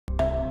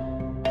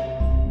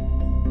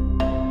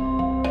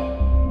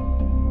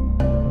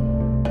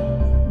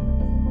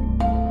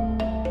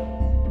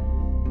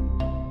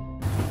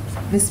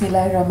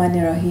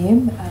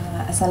Bismillahirrahmanirrahim.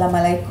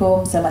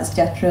 Assalamualaikum, selamat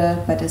sejahtera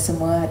kepada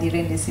semua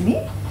hadirin di sini.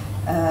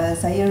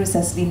 Saya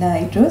Rusaslina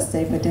Idrus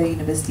daripada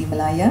Universiti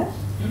Malaya.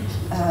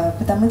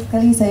 Pertama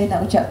sekali saya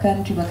nak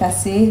ucapkan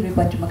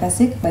ribuan terima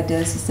kasih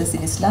kepada Sisters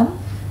in Islam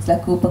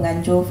selaku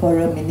penganjur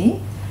forum ini.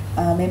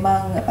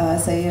 Memang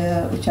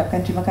saya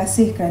ucapkan terima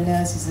kasih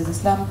kerana Sisters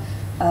Islam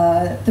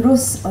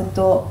terus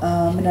untuk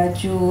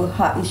meneraju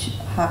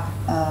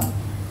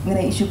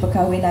mengenai isu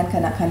perkahwinan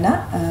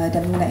kanak-kanak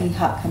dan mengenai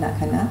hak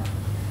kanak-kanak.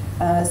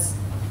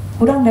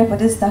 Kurang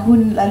daripada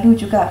setahun lalu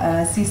juga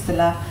SIS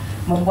telah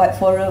membuat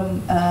forum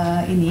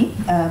ini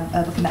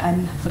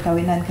berkenaan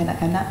perkahwinan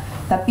kanak-kanak,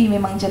 tapi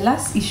memang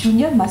jelas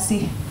isunya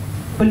masih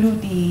perlu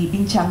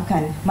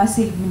dibincangkan,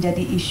 masih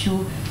menjadi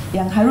isu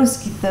yang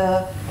harus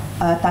kita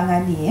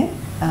tangani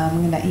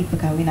mengenai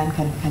perkahwinan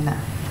kanak-kanak.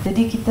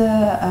 Jadi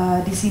kita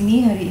di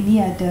sini hari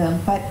ini ada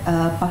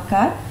 4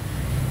 pakar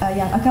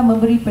yang akan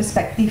memberi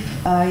perspektif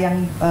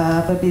yang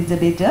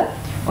berbeza-beza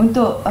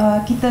untuk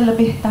kita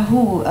lebih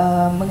tahu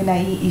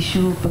mengenai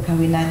isu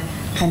perkahwinan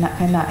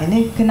kanak-kanak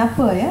ini.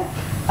 Kenapa ya?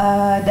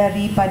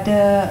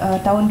 Daripada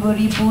tahun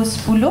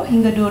 2010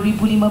 hingga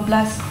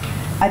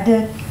 2015 ada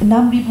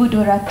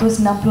 6,268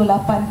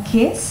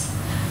 kes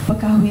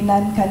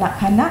perkahwinan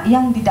kanak-kanak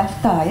yang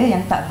didaftar ya,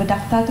 yang tak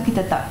berdaftar tu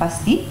kita tak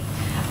pasti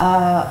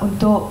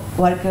untuk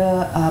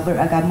warga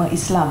beragama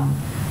Islam.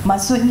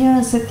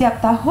 Maksudnya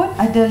setiap tahun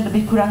ada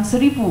lebih kurang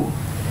 1,000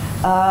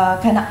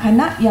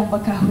 kanak-kanak yang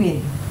berkahwin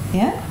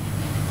ya.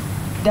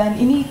 Dan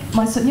ini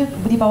maksudnya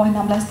di bawah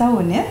 16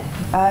 tahun ya.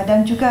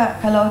 Dan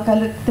juga kalau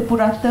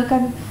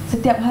terpuratakan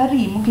setiap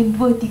hari mungkin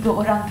 2-3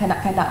 orang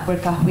kanak-kanak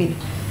berkahwin.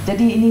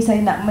 Jadi ini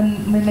saya nak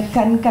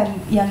menekankan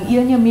yang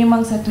ianya memang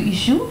satu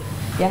isu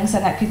yang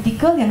sangat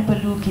kritikal yang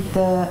perlu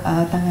kita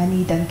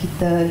tangani dan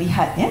kita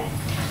lihat ya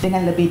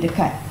dengan lebih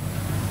dekat.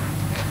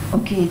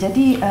 Okey,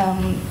 jadi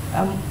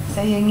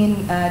saya ingin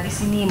di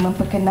sini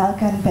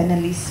memperkenalkan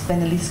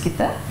panelis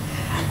kita.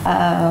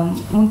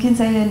 Mungkin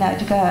saya nak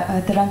juga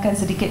terangkan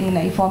sedikit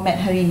mengenai format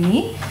hari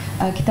ini.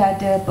 Kita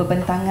ada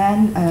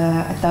perbentangan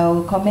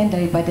atau komen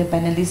daripada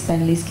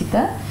panelis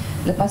kita.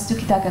 Lepas tu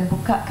kita akan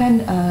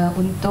bukakan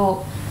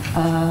untuk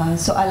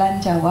soalan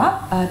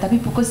jawab.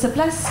 Tapi pukul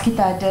 11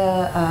 kita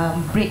ada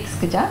break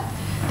sekejap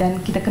dan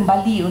kita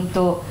kembali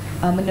untuk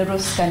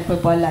meneruskan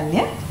perbualan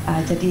ya.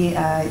 Jadi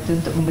itu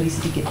untuk memberi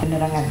sedikit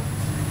penerangan.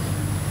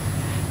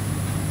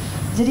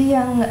 Jadi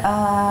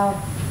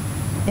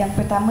yang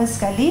pertama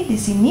sekali di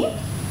sini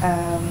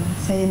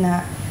saya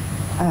nak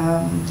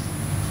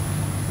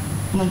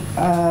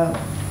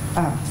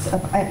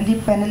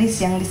panelis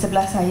yang di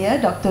sebelah saya,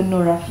 Dr.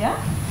 Nur Rafia.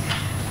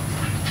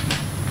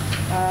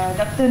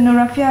 Dr. Nur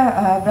Rafia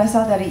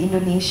berasal dari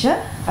Indonesia.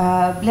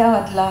 Beliau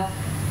adalah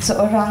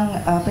seorang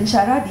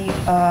pensyarah di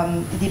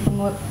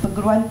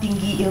Perguruan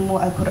Tinggi Ilmu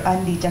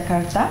Al-Quran di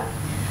Jakarta,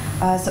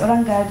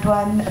 seorang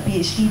graduan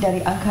PhD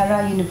dari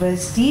Ankara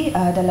University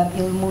dalam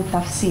ilmu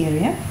tafsir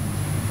ya.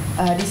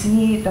 Di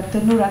sini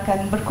Dr. Nur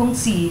akan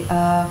berkongsi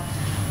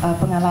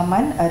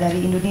pengalaman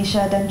dari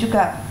Indonesia dan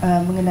juga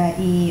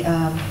mengenai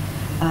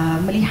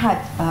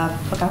melihat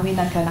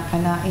perkahwinan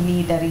kanak-kanak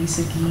ini dari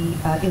segi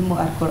ilmu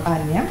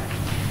Al-Quran ya.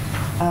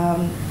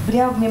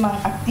 Beliau memang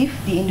aktif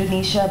di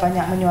Indonesia,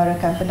 banyak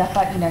menyuarakan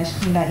pendapat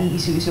mengenai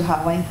isu-isu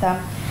hak wanita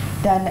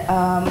dan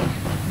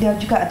beliau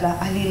juga adalah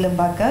ahli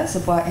lembaga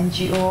sebuah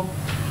NGO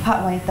hak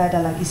wanita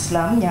dalam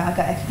Islam yang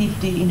agak aktif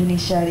di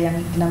Indonesia yang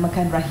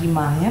dinamakan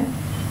Rahimah ya.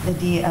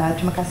 Jadi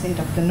terima kasih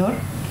Dr. Nur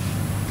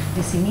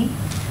di sini.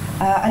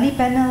 Ahli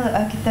panel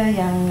kita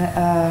yang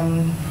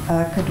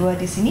kedua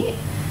di sini,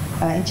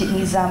 Encik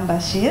Nizam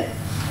Bashir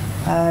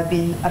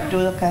bin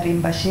Abdul Karim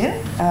Bashir.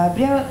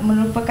 Beliau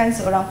merupakan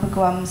seorang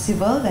peguam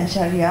Sivil dan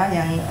Syariah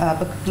yang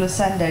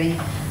berkelulusan dari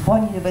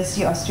Bond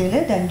University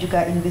Australia dan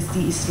juga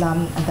Universiti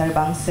Islam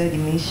Antarabangsa di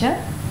Malaysia.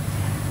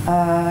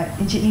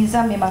 Encik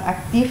Nizam memang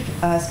aktif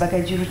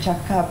sebagai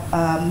jurucakap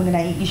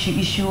mengenai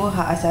isu-isu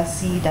hak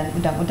asasi dan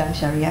undang-undang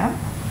syariah.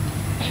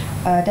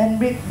 Dan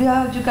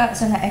beliau juga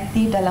sangat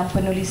aktif dalam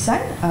penulisan,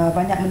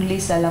 banyak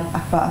menulis dalam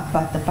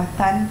akhbar-akhbar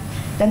tempatan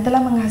dan telah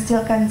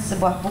menghasilkan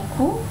sebuah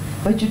buku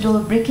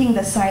berjudul Breaking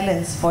the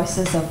Silence: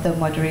 Voices of the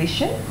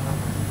Moderation.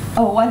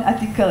 One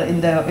article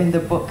in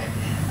the book.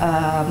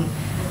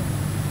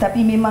 Tapi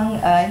memang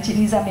Encik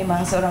Nizam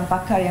memang seorang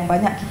pakar yang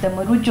banyak kita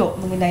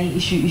merujuk mengenai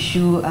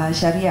isu-isu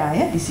syariah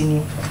ya di sini.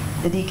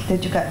 Jadi kita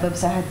juga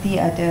berbesar hati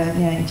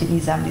adanya Encik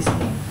Nizam di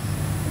sini.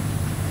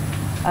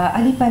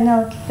 Ahli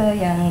panel kita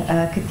yang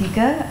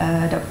ketiga,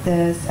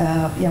 Dr.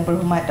 Yang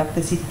berhormat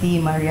Dr. Siti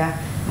Maria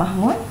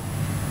Mahmud.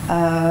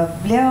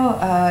 Beliau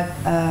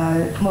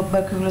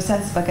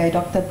berkelulusan sebagai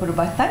doktor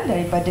perubatan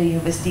daripada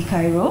Universiti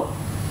Cairo,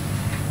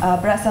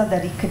 berasal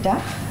dari Kedah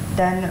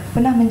dan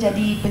pernah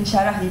menjadi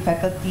pensyarah di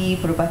Fakulti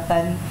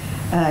Perubatan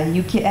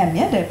UKM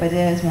ya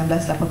daripada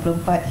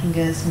 1984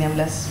 hingga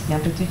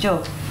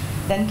 1997.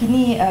 Dan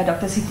kini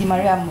Dr. Siti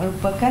Maria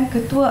merupakan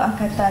Ketua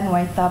Angkatan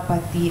Wanita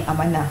Parti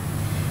Amanah.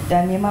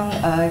 Dan memang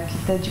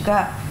kita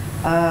juga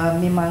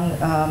memang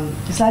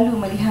selalu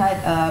melihat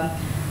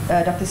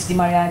Dr. Siti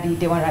Maria di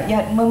Dewan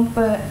Rakyat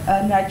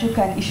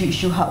menerajukan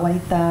isu-isu hak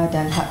wanita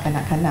dan hak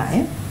kanak-kanak.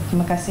 Ya.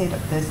 Terima kasih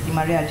Dr. Siti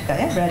Maria juga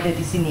ya berada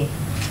di sini.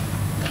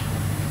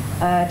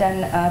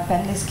 Dan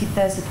panelis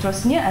kita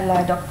seterusnya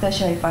adalah Dr.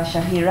 Sharifah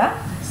Syahira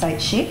Said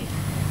Sheikh.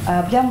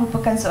 Beliau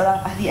merupakan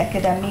seorang ahli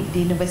akademik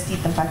di Universiti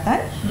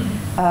Tempatan.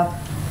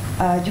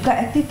 Juga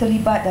aktif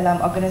terlibat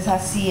dalam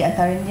organisasi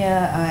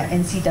antaranya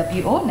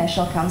NCWO,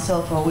 National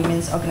Council for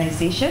Women's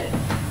Organisation,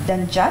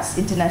 dan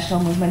JUST, International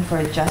Movement for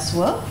a Just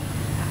World.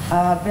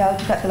 Beliau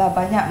juga telah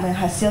banyak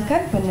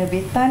menghasilkan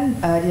penerbitan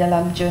di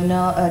dalam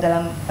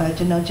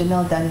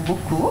jurnal-jurnal dan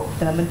buku,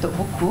 dalam bentuk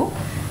buku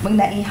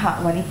mengenai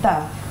hak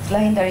wanita.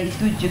 Selain dari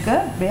itu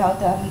juga, beliau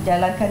telah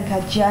menjalankan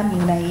kajian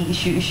mengenai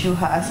isu-isu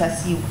hak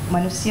asasi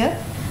manusia,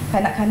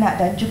 kanak-kanak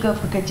dan juga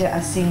pekerja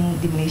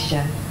asing di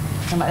Malaysia.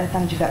 Selamat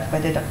datang juga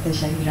kepada Dr.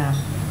 Syahira.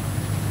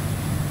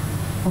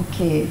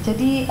 Okey,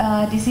 jadi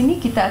di sini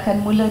kita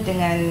akan mula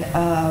dengan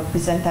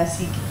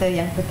presentasi kita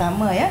yang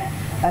pertama ya.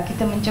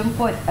 Kita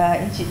menjemput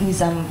Encik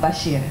Nizam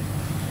Bashir.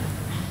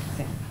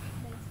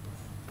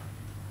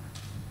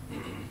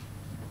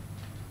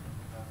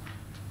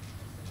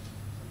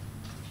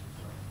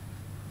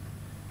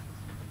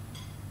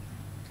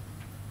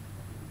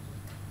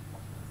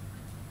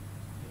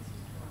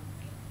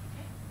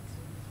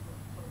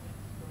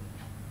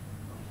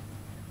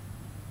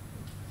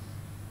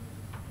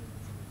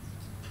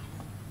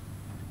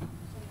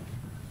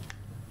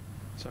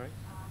 Sorry?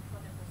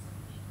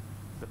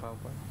 The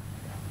PowerPoint?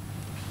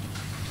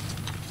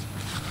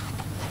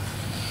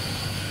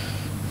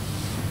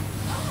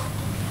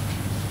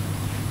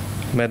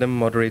 Madam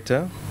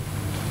Moderator,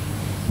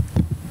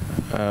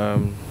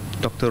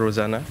 Dr.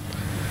 Rosanna,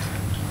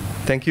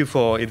 thank you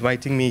for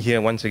inviting me here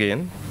once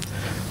again.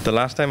 The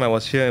last time I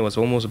was here, it was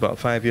almost about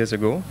 5 years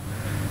ago.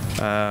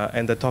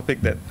 And the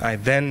topic that I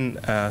then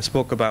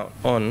spoke about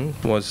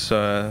was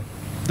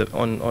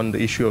on the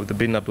issue of the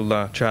bin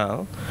Abdullah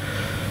child.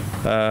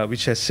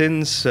 Which has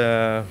since,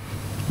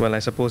 well, I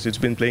suppose it's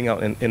been playing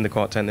out in the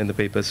courts and in the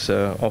papers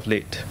of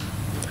late.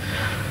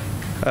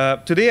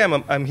 Today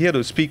I'm here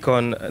to speak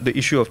on the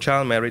issue of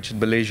child marriage in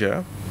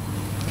Malaysia.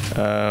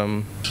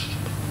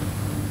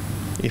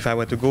 If I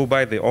were to go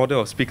by the order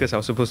of speakers, I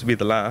was supposed to be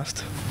the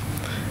last,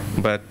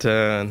 but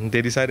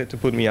they decided to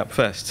put me up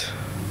first.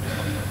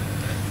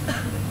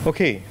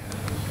 Okay.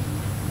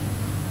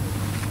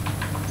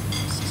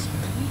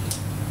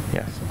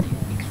 Yeah.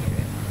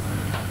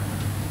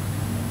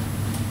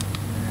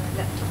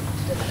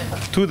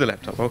 To the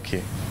laptop,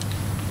 okay.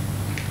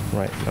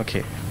 Right,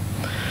 okay.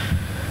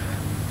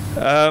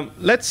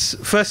 Let's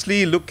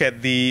firstly look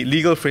at the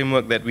legal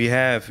framework that we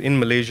have in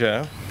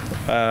Malaysia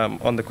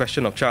on the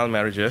question of child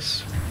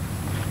marriages.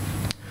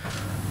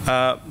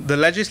 The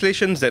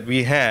legislations that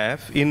we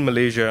have in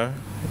Malaysia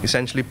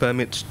essentially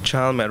permits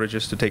child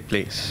marriages to take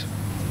place.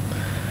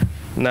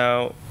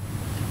 Now,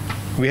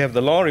 we have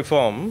the Law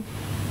Reform,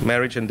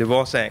 Marriage and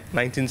Divorce Act,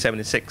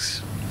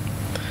 1976.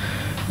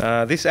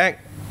 This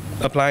act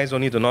applies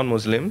only to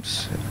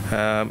non-Muslims,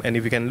 and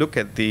if you can look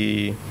at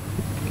the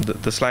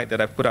slide that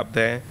I've put up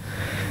there,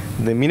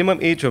 the minimum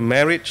age of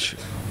marriage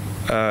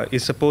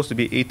is supposed to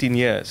be 18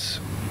 years,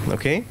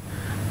 okay?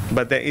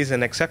 But there is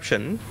an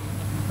exception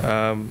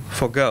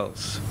for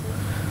girls.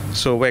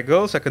 So where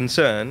girls are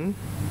concerned,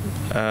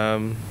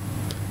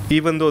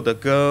 even though the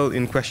girl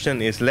in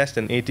question is less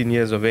than 18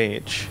 years of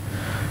age,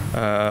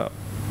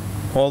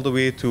 all the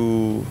way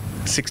to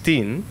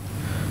 16,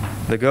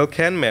 the girl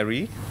can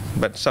marry,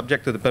 but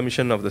subject to the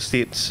permission of the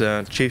state's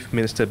chief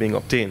minister being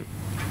obtained.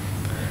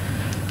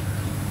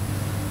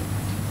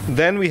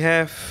 Then we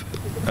have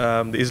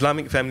the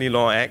Islamic Family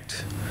Law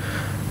Act.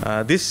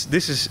 This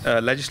is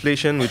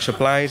legislation which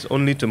applies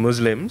only to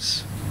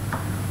Muslims.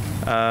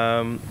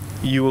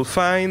 You will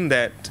find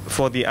that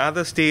for the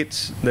other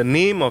states, the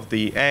name of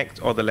the act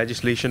or the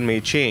legislation may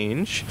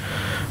change,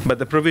 but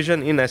the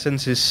provision in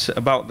essence is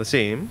about the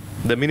same.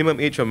 The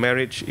minimum age of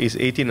marriage is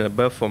 18 and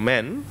above for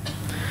men.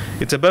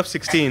 It's above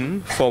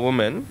 16 for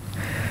women,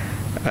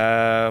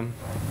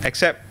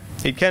 except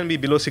it can be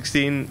below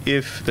 16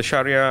 if the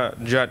Sharia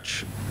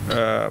judge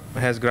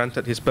has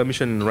granted his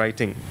permission in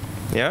writing.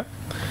 Yeah.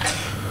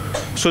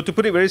 So to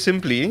put it very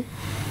simply,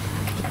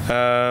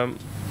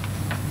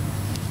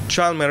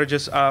 child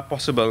marriages are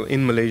possible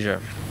in Malaysia.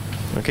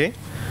 Okay.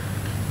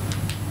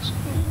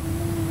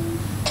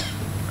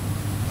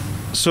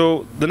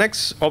 So the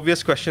next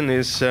obvious question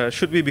is,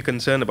 should we be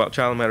concerned about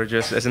child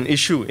marriages as an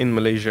issue in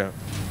Malaysia?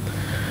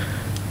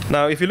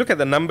 Now, if you look at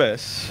the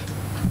numbers,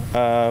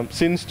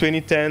 since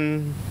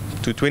 2010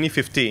 to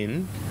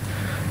 2015,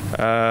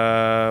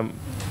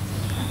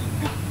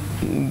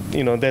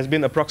 there's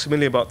been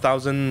approximately about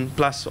 1,000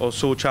 plus or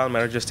so child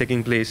marriages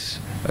taking place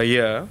a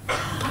year.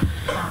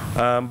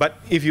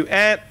 But if you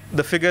add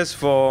the figures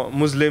for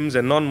Muslims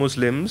and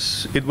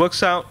non-Muslims, it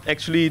works out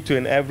actually to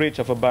an average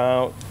of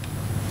about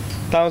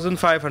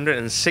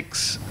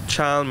 1,506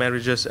 child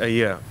marriages a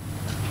year.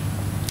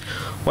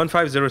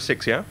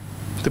 1,506, yeah?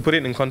 To put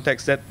it in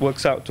context, that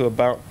works out to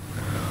about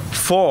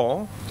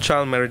 4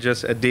 child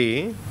marriages a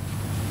day,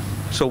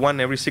 so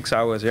 1 every 6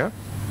 hours, yeah?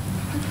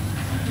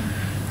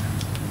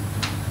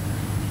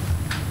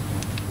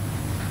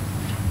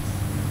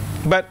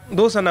 But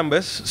those are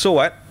numbers, so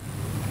what?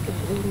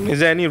 Is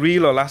there any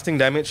real or lasting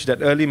damage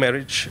that early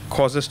marriage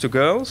causes to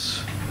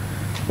girls?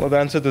 Well, the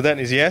answer to that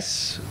is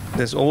yes.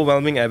 There's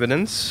overwhelming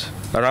evidence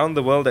around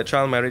the world that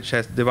child marriage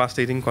has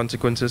devastating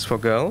consequences for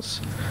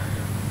girls.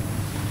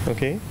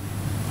 Okay?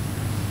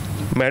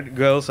 Married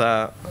girls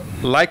are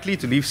likely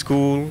to leave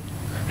school,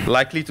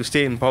 likely to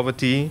stay in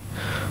poverty,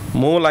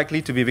 more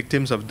likely to be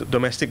victims of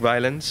domestic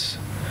violence.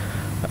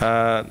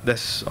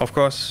 There's, of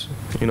course,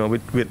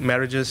 with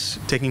marriages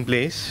taking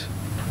place,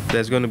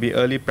 there's going to be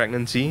early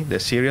pregnancy,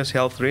 there's serious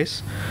health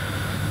risks.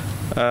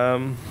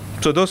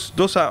 So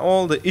those are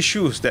all the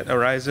issues that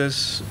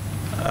arises,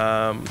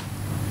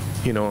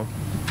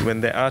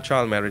 when there are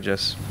child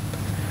marriages.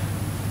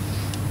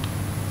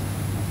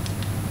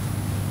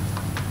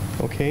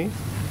 Okay.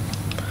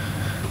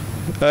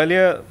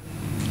 Earlier,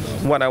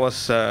 what I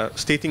was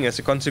stating as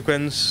a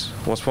consequence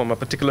was from a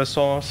particular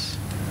source.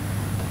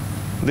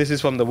 This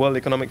is from the World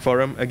Economic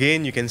Forum.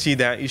 Again, you can see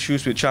there are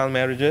issues with child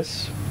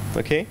marriages.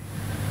 Okay.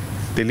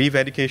 They leave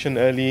education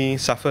early,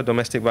 suffer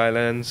domestic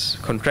violence,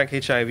 contract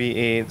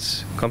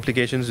HIV/AIDS,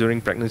 complications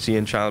during pregnancy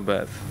and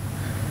childbirth.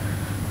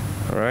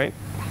 All right.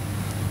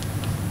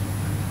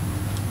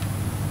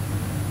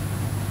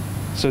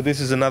 So this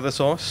is another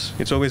source.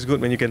 It's always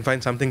good when you can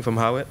find something from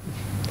Harvard.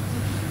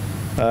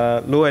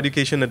 Low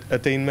education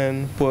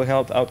attainment, poor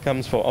health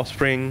outcomes for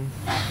offspring.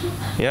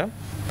 Yeah.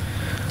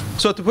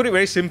 So to put it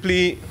very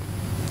simply,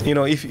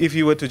 if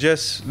you were to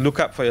just look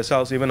up for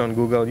yourselves, even on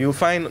Google, you'll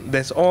find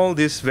there's all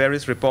these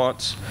various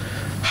reports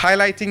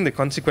highlighting the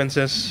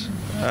consequences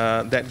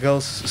that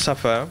girls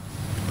suffer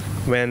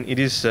when it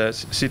is,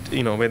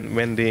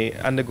 when they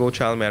undergo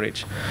child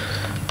marriage.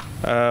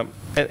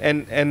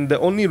 And the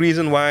only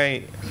reason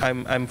why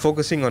I'm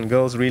focusing on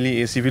girls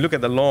really is if you look at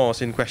the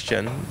laws in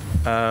question,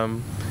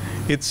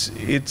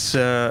 it's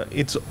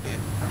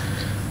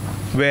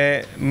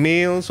where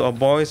males or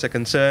boys are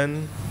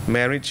concerned,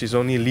 marriage is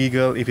only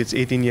legal if it's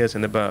 18 years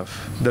and above.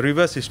 The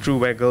reverse is true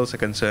where girls are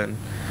concerned.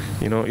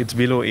 It's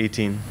below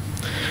 18.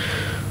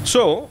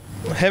 So,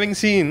 having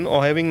seen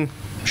or having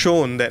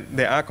shown that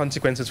there are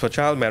consequences for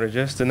child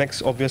marriages, the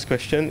next obvious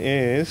question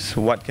is,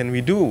 what can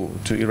we do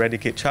to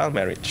eradicate child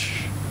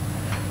marriage?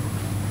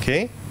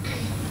 Okay?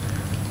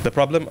 The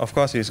problem, of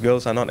course, is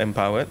girls are not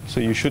empowered, so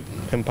you should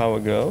empower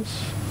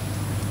girls.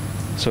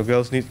 So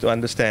girls need to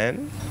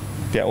understand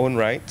their own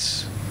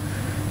rights.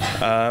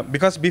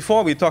 Because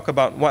before we talk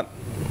about what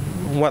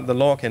the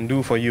law can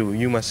do for you,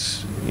 you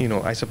must,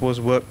 I suppose,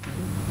 work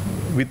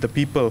with the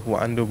people who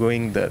are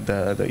undergoing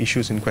the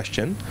issues in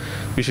question,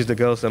 which is the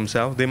girls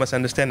themselves. They must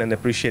understand and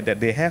appreciate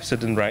that they have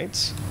certain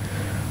rights.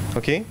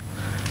 Okay?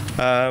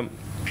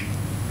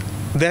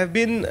 There have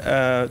been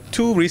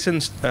two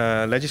recent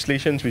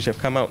legislations which have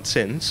come out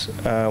since.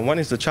 One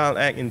is the Child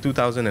Act in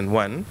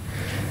 2001,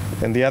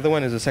 and the other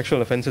one is the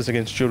Sexual Offences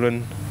Against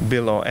Children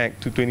Bill or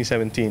Act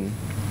 2017.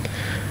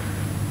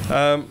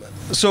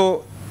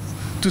 So,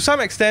 to some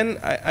extent,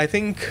 I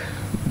think,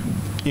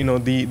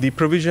 the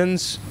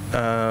provisions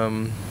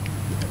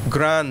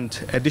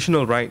grant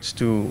additional rights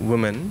to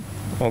women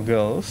or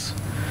girls.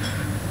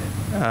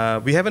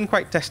 We haven't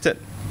quite tested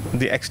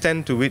the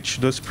extent to which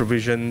those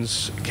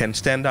provisions can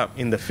stand up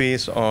in the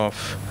face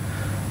of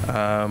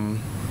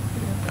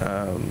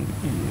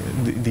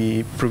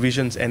the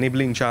provisions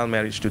enabling child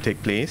marriage to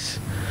take place.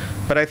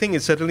 But I think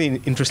it's certainly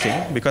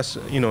interesting because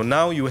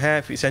now you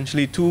have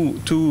essentially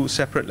two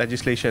separate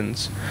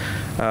legislations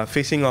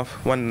facing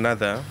off one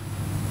another,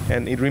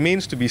 and it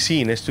remains to be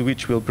seen as to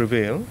which will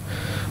prevail.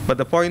 But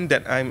the point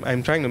that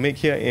I'm trying to make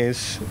here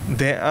is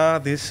there are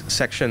these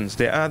sections,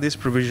 there are these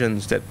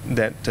provisions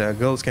that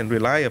girls can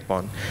rely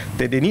upon,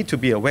 that they need to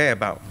be aware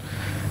about.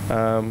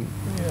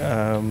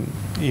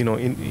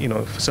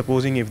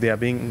 Supposing if they are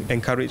being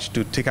encouraged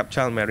to take up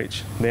child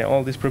marriage, there are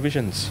all these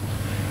provisions.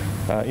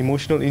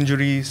 Emotional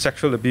injury,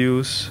 sexual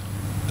abuse,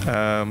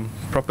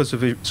 proper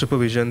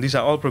supervision, these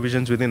are all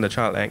provisions within the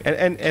Child Act.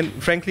 And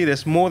frankly,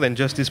 there's more than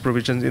just these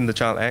provisions in the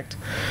Child Act.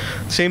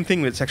 Same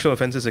thing with Sexual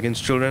Offences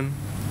Against Children.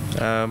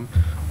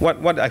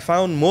 What I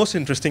found most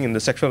interesting in the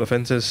Sexual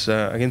Offences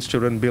Against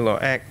Children Bill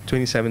or Act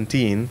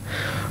 2017,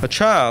 a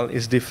child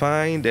is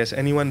defined as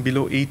anyone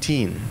below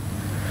 18.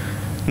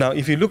 Now,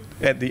 if you look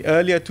at the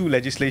earlier two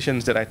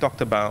legislations that I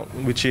talked about,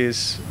 which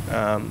is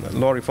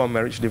Law Reform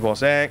Marriage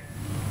Divorce Act,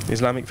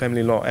 Islamic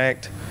Family Law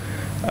Act,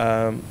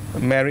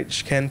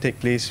 marriage can take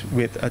place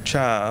with a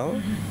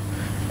child,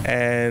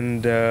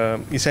 and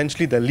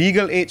essentially the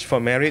legal age for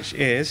marriage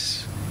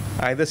is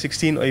either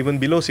 16 or even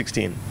below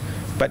 16.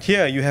 But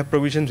here you have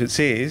provisions which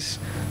says,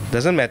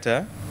 doesn't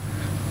matter,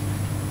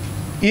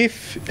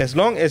 as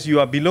long as you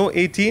are below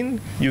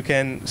 18, you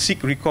can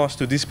seek recourse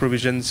to these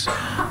provisions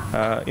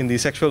in the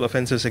Sexual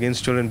Offences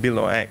Against Children Bill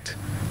or Act.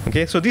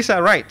 Okay, so these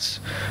are rights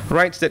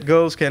that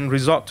girls can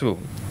resort to.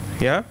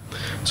 Yeah,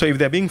 so if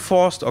they're being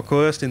forced or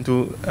coerced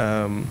into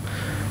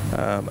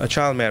a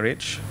child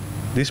marriage,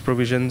 these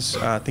provisions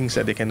are things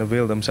that they can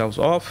avail themselves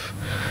of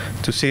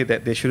to say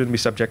that they shouldn't be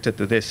subjected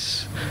to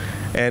this.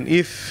 And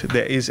if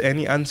there is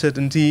any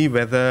uncertainty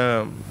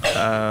whether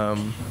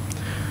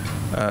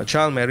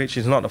child marriage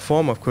is not a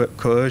form of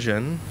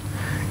coercion,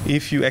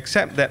 if you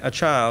accept that a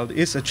child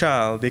is a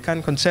child, they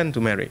can't consent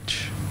to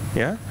marriage.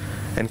 Yeah?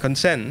 And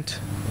consent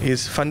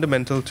is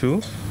fundamental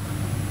to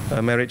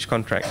a marriage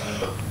contract.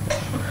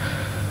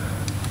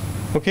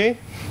 Okay?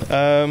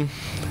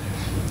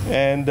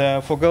 And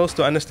for girls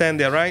to understand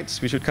their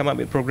rights, we should come up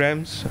with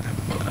programs.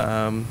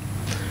 An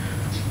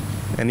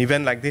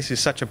event like this is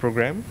such a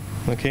program.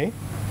 Okay?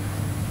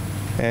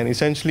 And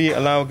essentially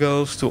allow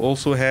girls to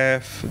also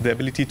have the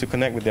ability to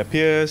connect with their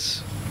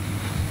peers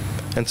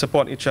and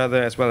support each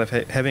other, as well as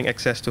having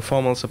access to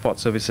formal support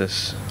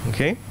services.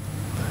 Okay?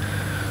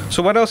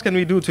 So what else can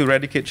we do to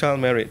eradicate child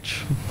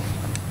marriage?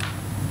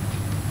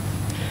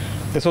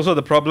 There's also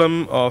the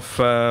problem of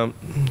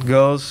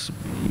girls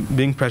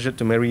being pressured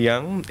to marry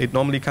young. It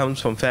normally comes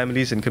from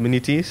families and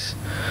communities,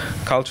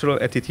 cultural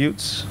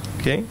attitudes.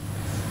 Okay?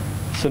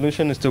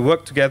 Solution is to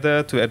work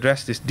together to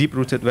address these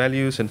deep-rooted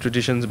values and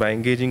traditions by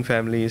engaging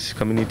families,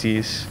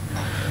 communities.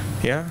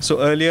 Yeah. So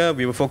earlier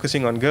we were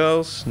focusing on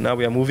girls. Now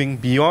we are moving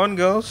beyond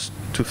girls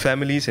to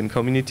families and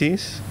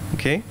communities.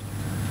 Okay.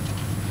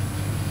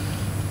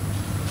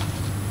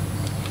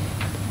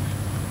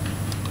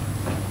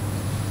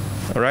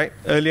 All right.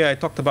 Earlier I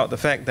talked about the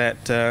fact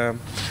that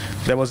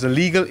there was a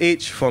legal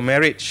age for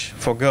marriage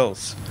for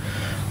girls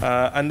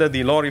under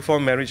the Law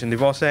Reform Marriage and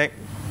Divorce Act.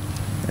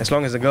 As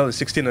long as the girl is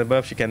 16 and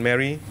above, she can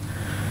marry.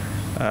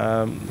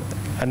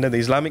 Under the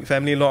Islamic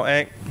Family Law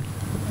Act,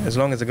 as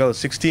long as the girl is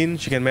 16,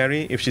 she can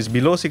marry. If she's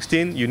below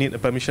 16, you need a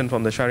permission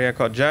from the Sharia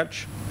court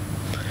judge.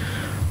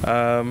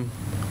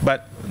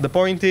 But the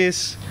point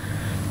is,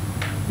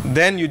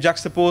 then you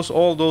juxtapose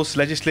all those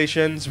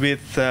legislations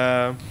with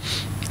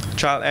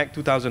Child Act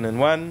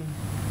 2001,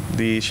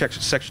 the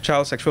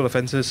Child Sexual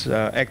Offences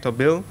Act or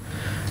Bill.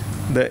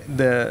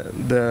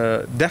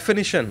 The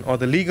definition or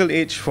the legal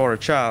age for a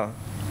child,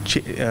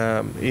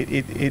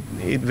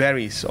 it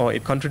varies, or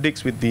it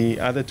contradicts with the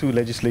other two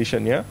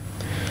legislation. Yeah.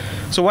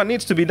 So what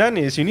needs to be done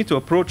is you need to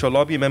approach or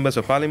lobby members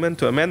of parliament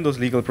to amend those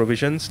legal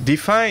provisions,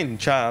 define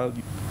child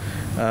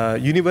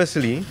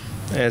universally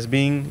as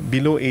being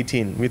below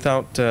 18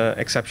 without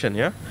exception.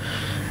 Yeah.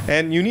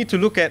 And you need to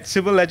look at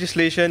civil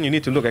legislation, you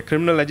need to look at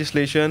criminal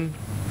legislation,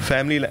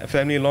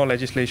 family law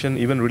legislation,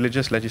 even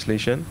religious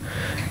legislation,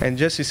 and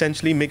just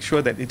essentially make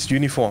sure that it's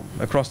uniform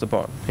across the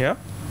board. Yeah.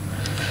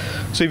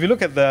 So if you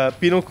look at the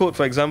Penal Code,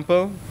 for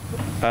example,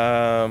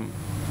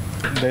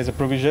 there's a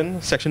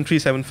provision, Section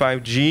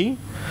 375G.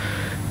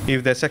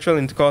 If there's sexual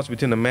intercourse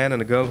between a man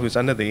and a girl who is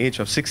under the age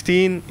of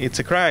 16, it's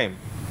a crime.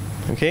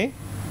 Okay?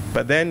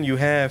 But then you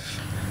have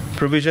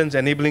provisions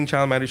enabling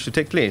child marriage to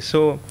take place.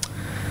 So,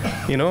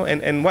 you know,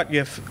 and what you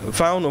have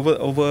found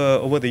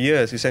over the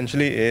years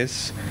essentially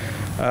is,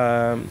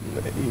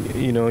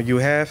 you know, you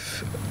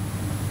have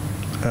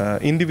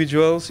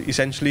individuals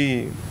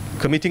essentially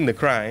committing the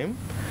crime,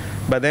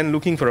 but then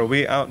looking for a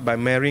way out by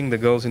marrying the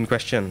girls in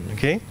question.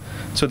 Okay,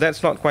 so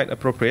that's not quite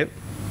appropriate.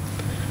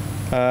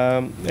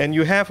 And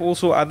you have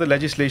also other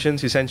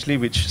legislations essentially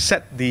which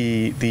set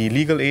the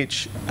legal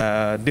age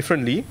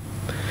differently.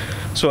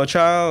 So a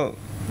child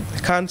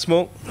can't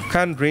smoke,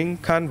 can't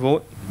drink, can't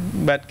vote,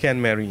 but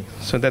can marry.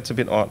 So that's a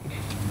bit odd.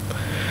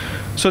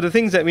 So the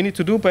things that we need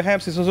to do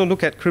perhaps is also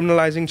look at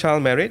criminalizing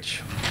child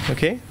marriage.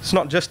 Okay, it's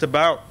not just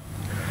about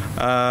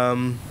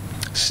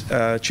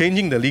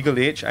changing the legal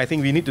age. I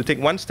think we need to take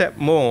one step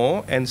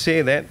more and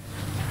say that,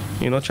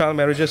 you know, child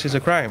marriages is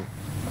a crime.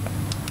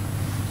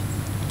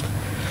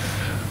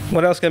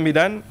 What else can be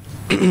done?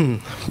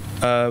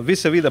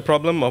 Vis-a-vis the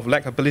problem of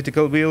lack of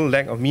political will,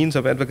 lack of means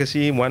of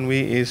advocacy, one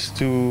way is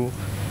to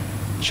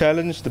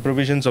challenge the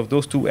provisions of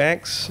those two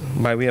acts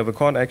by way of a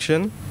court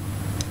action.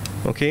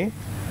 Okay.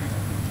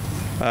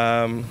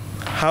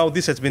 How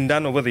this has been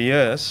done over the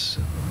years,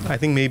 I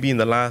think maybe in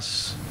the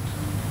last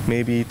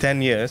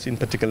 10 years in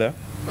particular,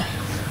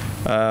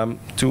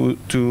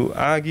 to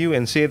argue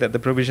and say that the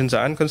provisions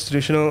are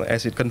unconstitutional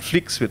as it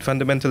conflicts with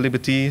fundamental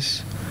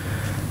liberties.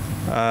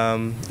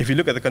 If you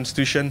look at the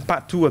Constitution,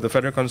 Part 2 of the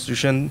Federal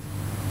Constitution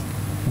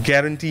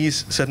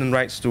guarantees certain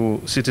rights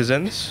to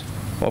citizens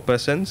or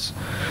persons.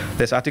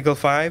 There's Article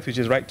 5, which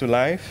is right to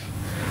life.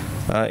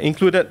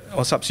 Included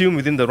or subsumed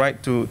within the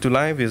right to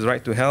life is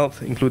right to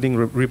health, including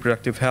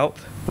reproductive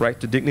health, right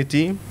to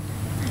dignity,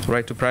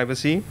 right to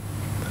privacy.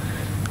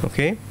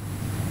 Okay.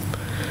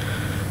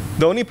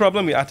 The only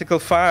problem with Article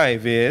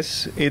 5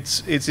 is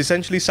it's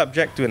essentially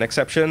subject to an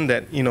exception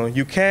that, you know,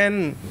 you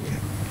can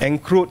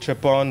encroach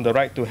upon the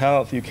right to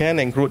health, you can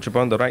encroach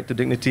upon the right to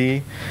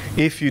dignity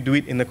if you do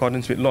it in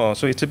accordance with law.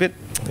 So it's a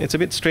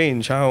bit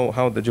strange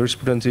how the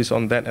jurisprudence is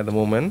on that at the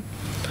moment.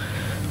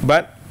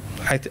 But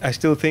I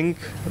still think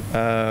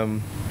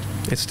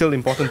it's still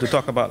important to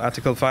talk about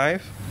Article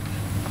 5.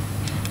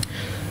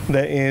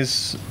 There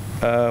is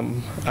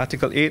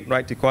Article 8,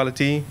 right to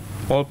equality.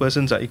 All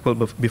persons are equal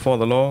before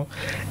the law.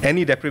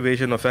 Any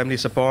deprivation of family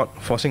support,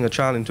 forcing a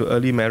child into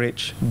early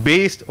marriage,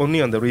 based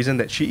only on the reason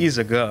that she is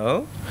a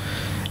girl,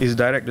 is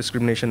direct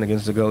discrimination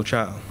against the girl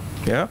child.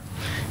 Yeah.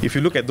 If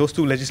you look at those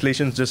two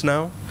legislations just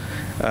now,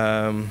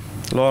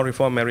 Law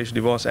Reform Marriage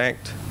Divorce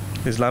Act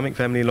Islamic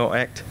Family Law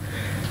Act,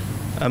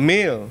 a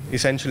male,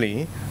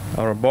 essentially,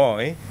 or a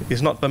boy,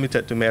 is not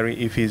permitted to marry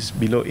if he's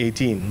below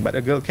 18, but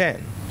a girl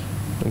can.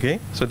 Okay,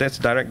 so that's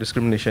direct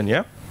discrimination,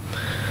 yeah?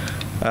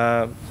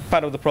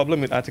 Part of the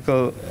problem with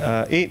Article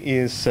 8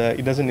 is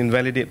it doesn't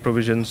invalidate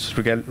provisions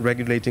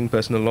regulating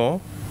personal law.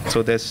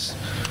 So there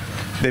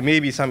may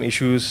be some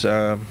issues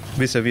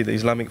vis-a-vis the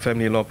Islamic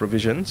family law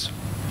provisions.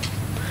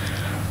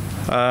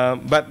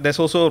 But there's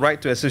also right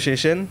to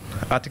association.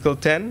 Article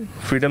 10,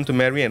 freedom to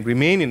marry and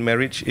remain in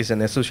marriage is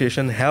an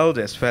association held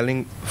as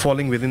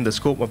falling within the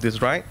scope of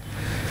this right.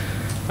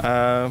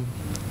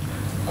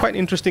 Quite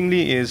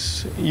interestingly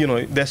is,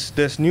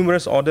 there's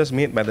numerous orders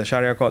made by the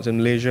Sharia courts in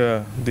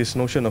Malaysia, this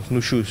notion of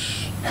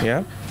nushuz,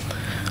 yeah?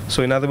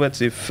 So in other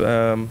words, if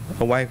a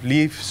wife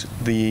leaves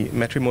the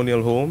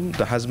matrimonial home,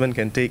 the husband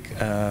can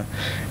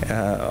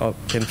or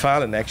can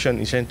file an action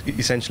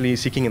essentially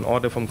seeking an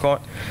order from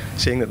court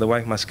saying that the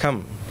wife must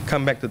come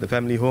back to the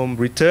family home,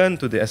 return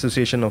to the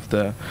association of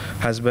the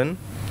husband.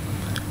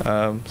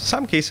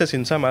 Some cases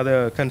in some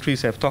other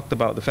countries have talked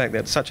about the fact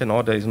that such an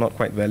order is not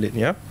quite valid,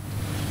 yeah?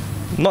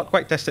 Not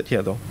quite tested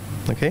here though,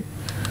 okay?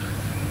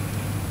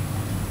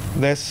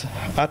 There's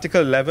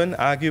Article 11,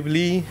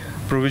 arguably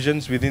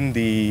provisions within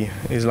the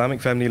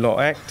Islamic Family Law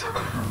Act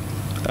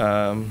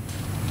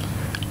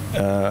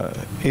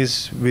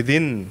is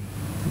within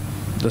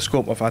the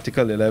scope of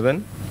Article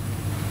 11,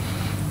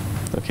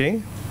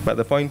 okay? But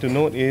the point to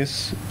note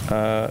is,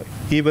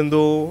 even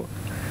though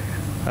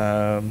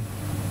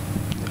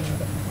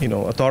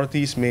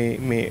authorities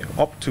may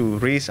opt to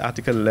raise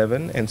Article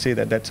 11 and say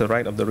that that's a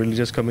right of the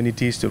religious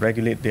communities to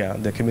regulate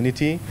their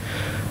community,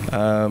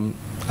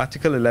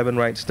 Article 11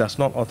 rights does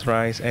not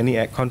authorize any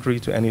act contrary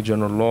to any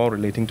general law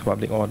relating to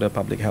public order,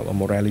 public health, or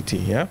morality.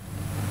 Yeah.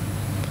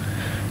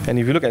 And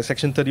if you look at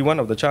Section 31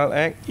 of the Child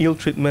Act, ill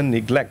treatment,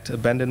 neglect,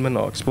 abandonment,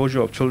 or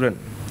exposure of children,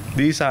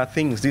 these are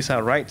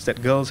rights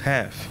that girls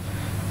have.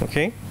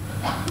 Okay.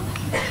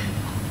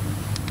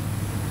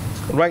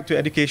 Right to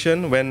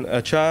education. When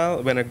a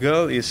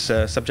girl is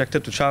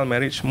subjected to child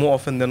marriage, more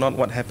often than not,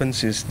 what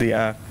happens is they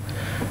are,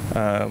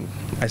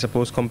 I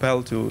suppose,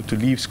 compelled to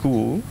leave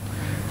school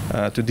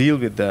to deal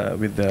with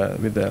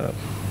the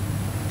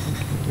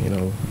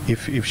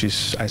if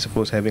she's, I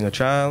suppose, having a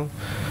child,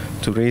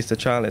 to raise the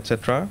child,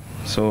 etc.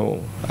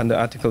 So under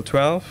Article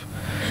 12,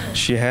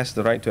 she has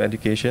the right to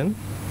education.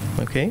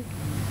 Okay.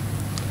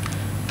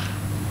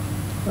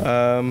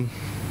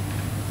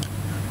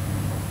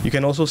 You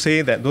can also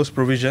say that those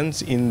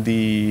provisions in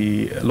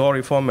the Law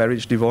Reform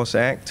Marriage Divorce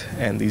Act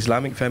and the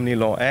Islamic Family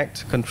Law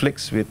Act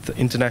conflicts with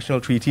international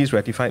treaties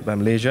ratified by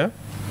Malaysia.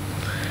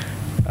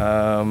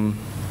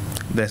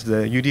 There's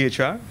the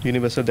UDHR,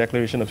 Universal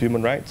Declaration of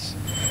Human Rights.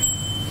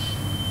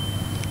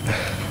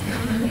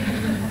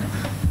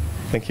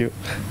 Thank you.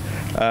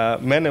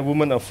 Men and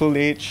women of full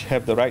age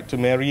have the right to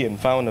marry and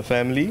found a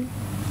family,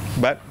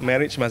 but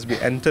marriage must be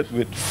entered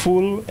with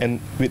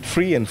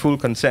free and full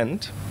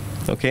consent.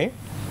 Okay.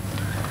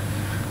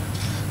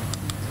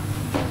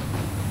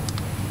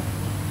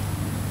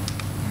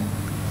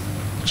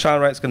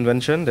 Child Rights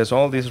Convention, there's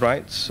all these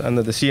rights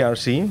under the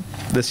CRC.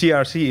 The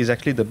CRC is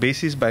actually the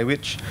basis by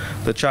which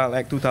the Child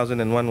Act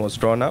 2001 was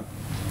drawn up.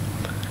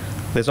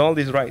 There's all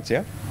these rights,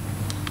 yeah?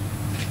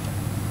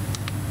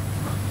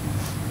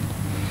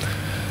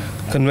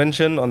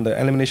 Convention on the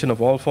Elimination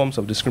of All Forms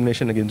of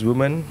Discrimination Against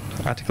Women,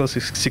 Article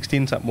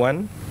 16 sub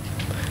 1.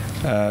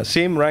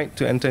 Same right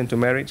to enter into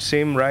marriage,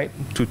 same right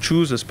to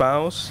choose a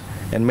spouse,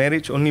 and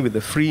marriage only with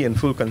the free and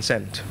full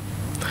consent.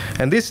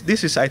 And this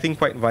is, I think,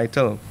 quite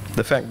vital,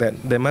 the fact that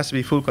there must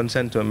be full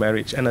consent to a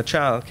marriage, and a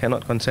child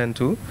cannot consent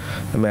to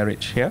a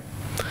marriage. Yeah?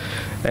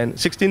 And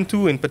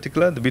 16.2 in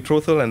particular, the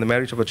betrothal and the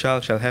marriage of a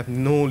child shall have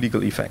no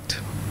legal effect.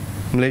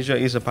 Malaysia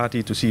is a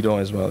party to CEDAW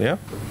as well. Yeah?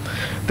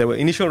 There were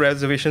initial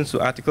reservations to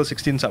Article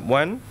 16 sub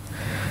 1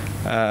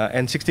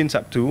 and 16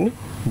 sub 2.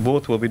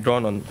 Both were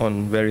withdrawn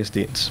on various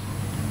dates.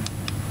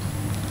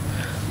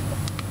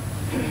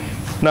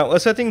 Now,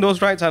 asserting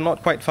those rights are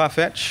not quite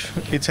far-fetched.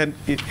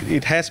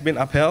 It has been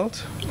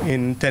upheld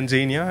in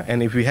Tanzania,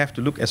 and if we have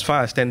to look as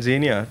far as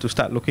Tanzania to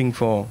start looking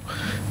for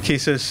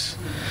cases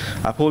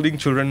upholding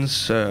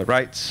children's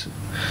rights,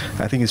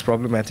 I think it's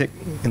problematic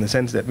in the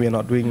sense that we are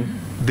not doing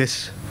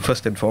this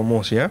first and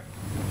foremost, yeah?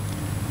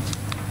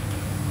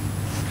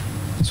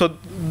 So,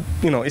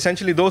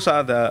 essentially those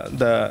are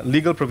the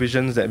legal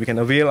provisions that we can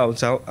avail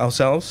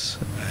ourselves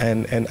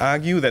and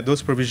argue that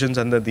those provisions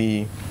under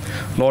the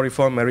Law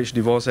Reform Marriage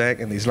Divorce Act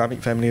and the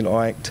Islamic Family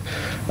Law Act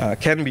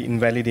can be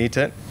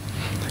invalidated.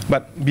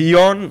 But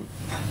beyond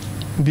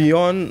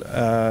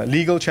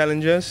legal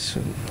challenges,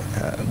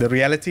 the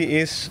reality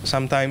is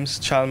sometimes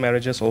child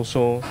marriages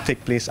also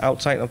take place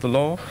outside of the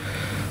law.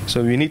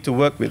 So we need to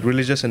work with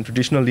religious and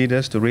traditional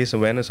leaders to raise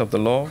awareness of the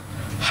law,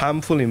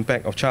 harmful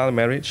impact of child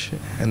marriage,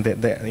 and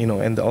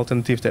and the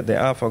alternatives that there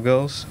are for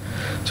girls.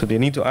 So they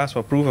need to ask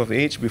for proof of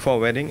age before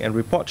wedding and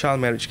report child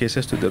marriage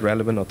cases to the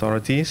relevant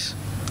authorities.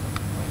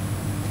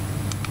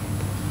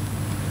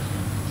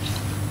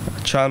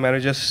 child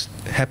marriages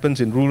happens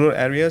in rural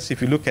areas.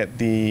 If you look at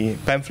the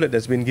pamphlet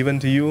that's been given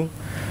to you,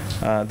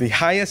 the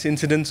highest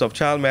incidence of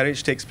child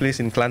marriage takes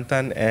place in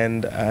Kelantan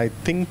and I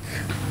think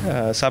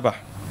Sabah.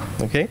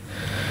 Okay,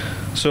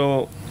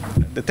 so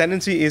the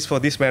tendency is for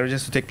these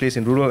marriages to take place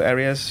in rural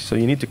areas. So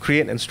you need to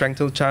create and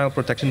strengthen child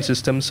protection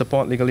systems,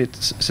 support legal aid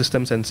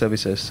systems and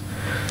services.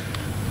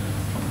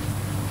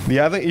 The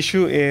other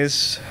issue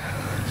is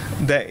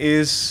there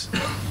is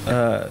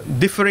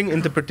differing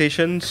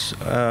interpretations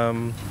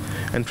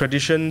and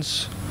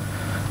traditions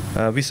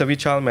vis-a-vis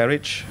child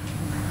marriage,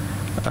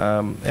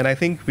 and I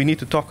think we need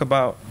to talk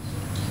about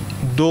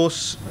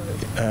those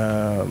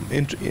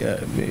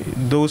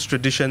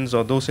traditions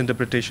or those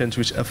interpretations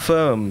which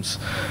affirms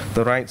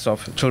the rights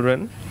of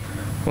children,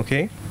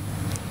 okay,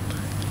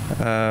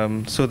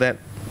 so that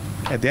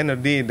at the end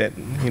of the day, that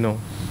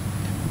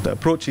the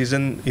approach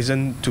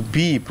isn't to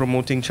be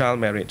promoting child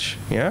marriage,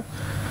 yeah.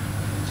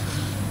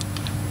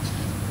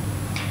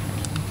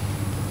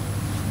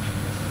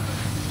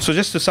 So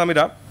just to sum it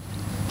up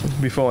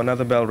before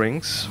another bell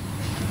rings,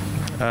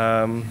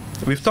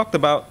 we've talked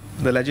about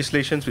the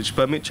legislations which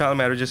permit child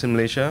marriages in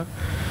Malaysia.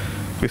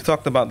 We've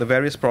talked about the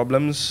various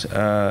problems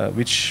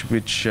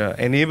which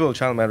enable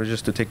child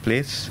marriages to take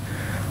place.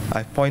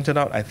 I've pointed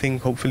out, I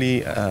think,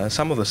 hopefully,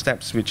 some of the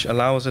steps which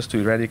allows us to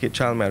eradicate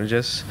child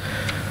marriages.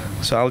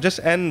 So I'll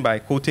just end by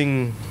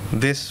quoting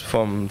this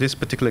from this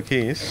particular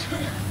case.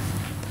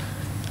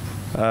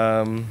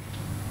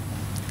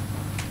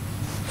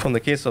 From the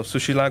case of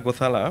Sushila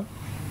Gothala,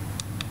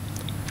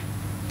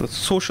 the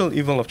social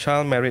evil of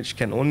child marriage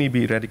can only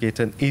be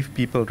eradicated if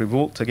people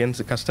revolt against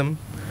the custom.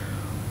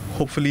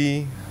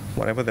 Hopefully,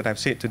 whatever that I've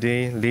said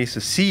today lays the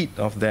seed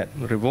of that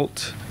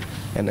revolt,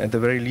 and at the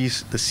very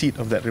least, the seed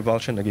of that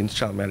revulsion against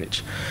child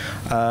marriage.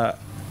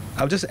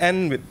 I'll just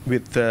end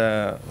with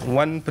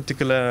one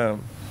particular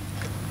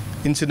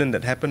incident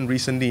that happened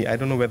recently. I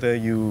don't know whether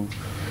you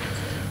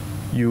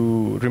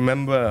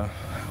remember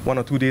 1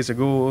 or 2 days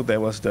ago, there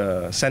was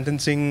the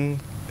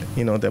sentencing,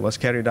 that was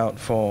carried out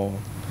for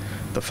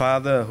the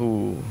father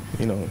who,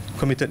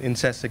 committed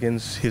incest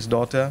against his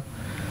daughter.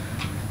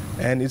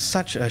 And it's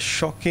such a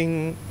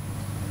shocking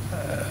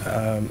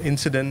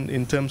incident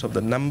in terms of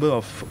the number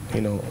of,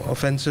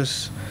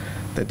 offenses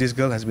that this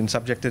girl has been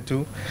subjected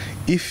to.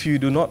 If you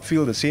do not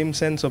feel the same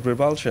sense of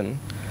revulsion,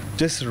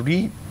 just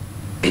read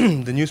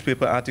the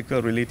newspaper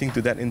article relating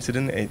to that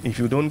incident. If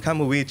you don't come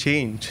away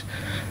changed,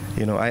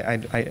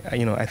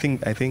 I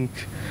think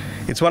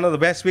it's one of the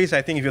best ways.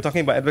 I think if you're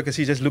talking about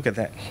advocacy, just look at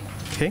that.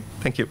 Okay,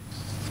 thank you.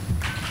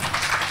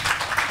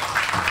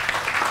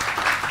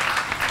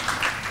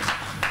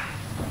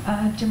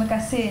 Terima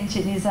kasih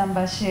Encik Nizam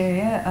Bashir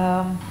ya.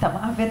 Tak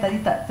maaf ya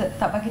tadi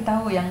tak bagi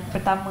tahu yang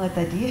pertama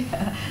tadi.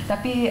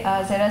 Tapi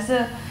saya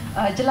rasa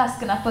jelas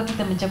kenapa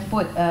kita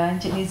menjemput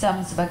Encik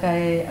Nizam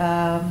sebagai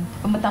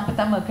pembentang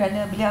pertama,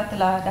 kerana beliau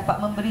telah dapat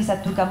memberi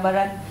satu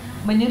gambaran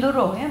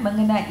menyeluruh ya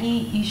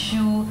mengenai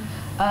isu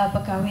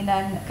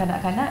perkahwinan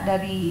kanak-kanak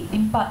dari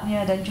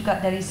impaknya dan juga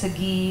dari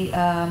segi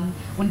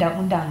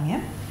undang-undang ya.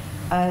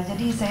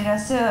 Jadi saya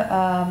rasa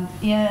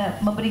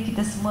ia memberi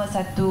kita semua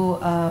satu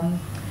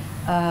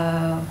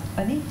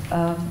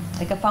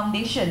like a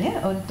foundation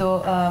ya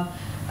untuk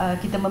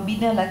kita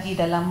membina lagi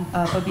dalam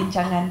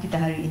perbincangan kita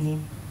hari ini.